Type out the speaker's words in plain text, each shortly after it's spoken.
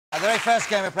The very first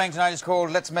game we're playing tonight is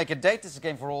called Let's Make a Date. It's a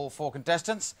game for all 4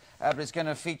 contestants, but it's going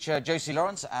to feature Josie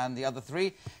Lawrence and the other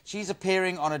 3. She's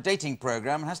appearing on a dating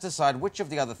programme and has to decide which of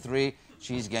the other 3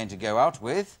 she's going to go out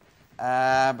with.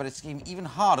 But it's even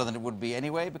harder than it would be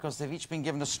anyway, because they've each been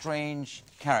given a strange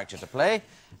character to play,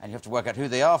 and you have to work out who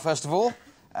they are, first of all,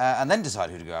 and then decide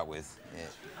who to go out with. Yeah.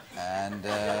 And,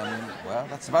 well,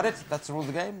 that's about it. That's the rule of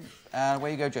the game.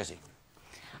 Where you go, Josie?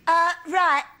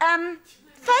 Right.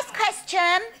 First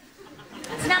question.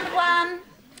 It's number 1.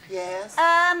 Yes?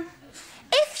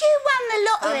 If you won the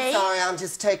lottery... I'm sorry, I'm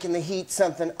just taking the heat.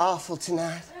 Something awful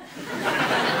tonight.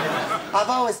 I've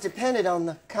always depended on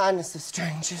the kindness of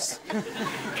strangers. Can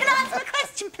I ask a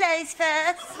question, please,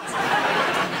 first?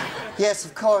 Yes,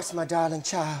 of course, my darling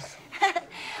child.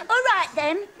 All right,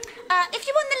 then. If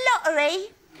you won the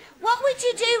lottery, what would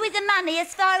you do with the money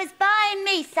as far as buying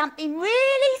me something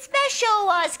really special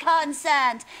was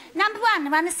concerned? Number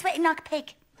 1, I'm sweating like a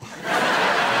pig.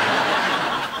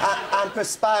 I'm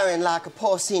perspiring like a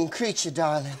porcine creature,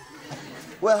 darling.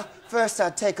 Well, first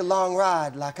I'd take a long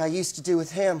ride like I used to do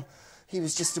with him. He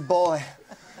was just a boy,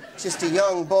 just a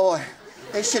young boy.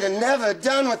 They should have never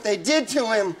done what they did to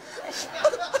him.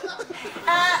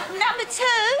 Number 2.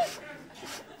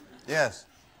 Yes.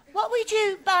 What would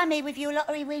you buy me with your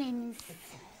lottery winnings?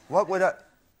 What would I...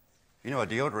 You know, a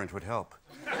deodorant would help.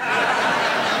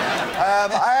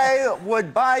 I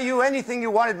would buy you anything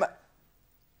you wanted.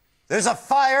 There's a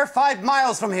fire 5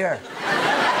 miles from here.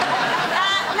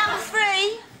 Number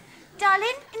 3.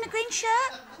 Darling, in the green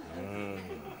shirt.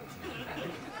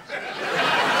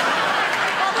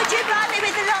 What would you buy me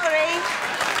with the lottery?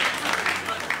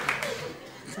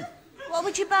 What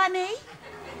would you buy me?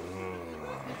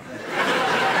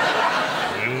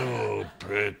 You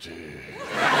pretty.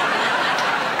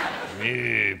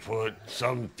 Me put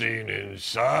something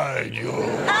inside you.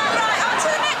 Right, on to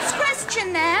the next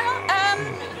question now.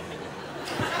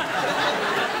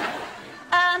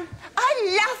 I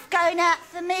love going out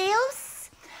for meals.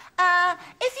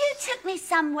 If you took me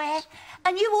somewhere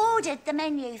and you ordered the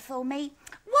menu for me,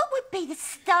 what would be the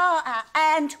starter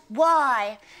and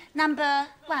why? Number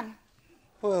 1.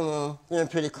 Well, you're a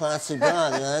pretty classy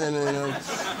guy, right? I mean,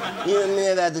 you and me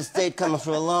have had this date coming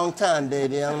for a long time,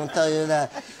 baby. I'm gonna tell you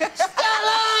that.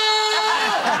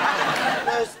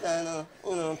 First,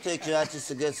 take you out just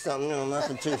to get something,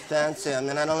 nothing too fancy. I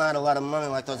mean, I don't have a lot of money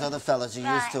like those other fellas you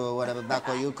used to or whatever, back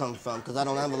where you come from, because I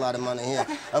don't have a lot of money here.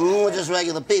 I mean, we're just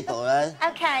regular people, right?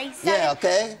 Okay, so... Yeah,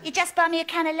 okay? You just buy me a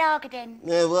can of lager, then?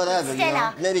 Yeah, whatever,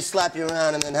 Stella. Maybe slap you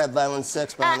around and then have violent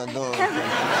sex behind the door. Number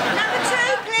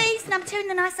 2, please. Number 2 in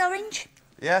the nice orange.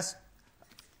 Yes?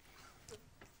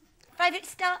 Favourite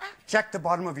starter? Check the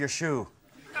bottom of your shoe.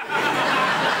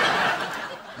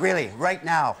 Really, right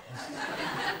now.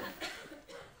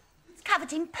 It's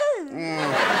covered in poo.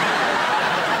 Number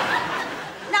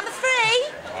 3.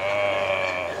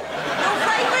 Your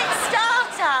favourite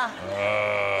starter.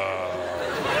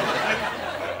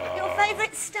 Your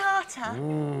favourite starter.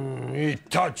 He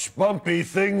touch bumpy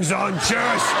things on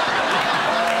chest.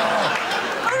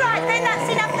 All right, then that's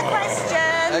enough for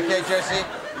questions. OK, Josie.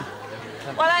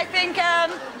 Well, I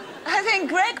think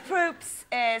Greg Proops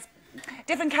is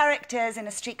different characters in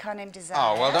a Streetcar named Desire.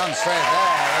 Oh, well done, straight there.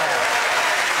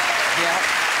 Yeah.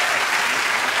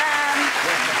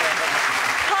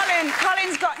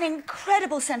 Colin's got an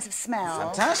incredible sense of smell.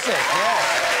 Fantastic, yeah.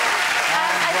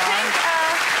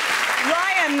 I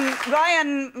think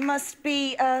Ryan must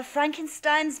be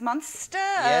Frankenstein's monster,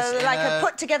 Yes, like a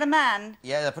put-together man.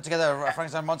 Yeah, they put together a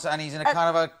Frankenstein monster, and he's in a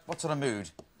kind of a... What sort of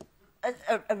mood?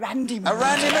 A randy mood. A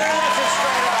randy mood. That's a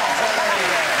straight answer. There you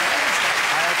go.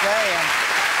 Okay,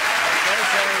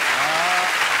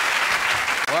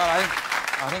 well,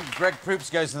 I think Greg Proops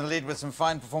goes in the lead with some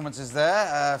fine performances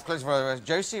there. Close for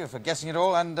Josie for guessing it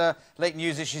all, and late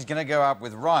news is she's going to go out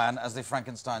with Ryan as the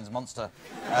Frankenstein's monster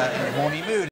in a horny mood.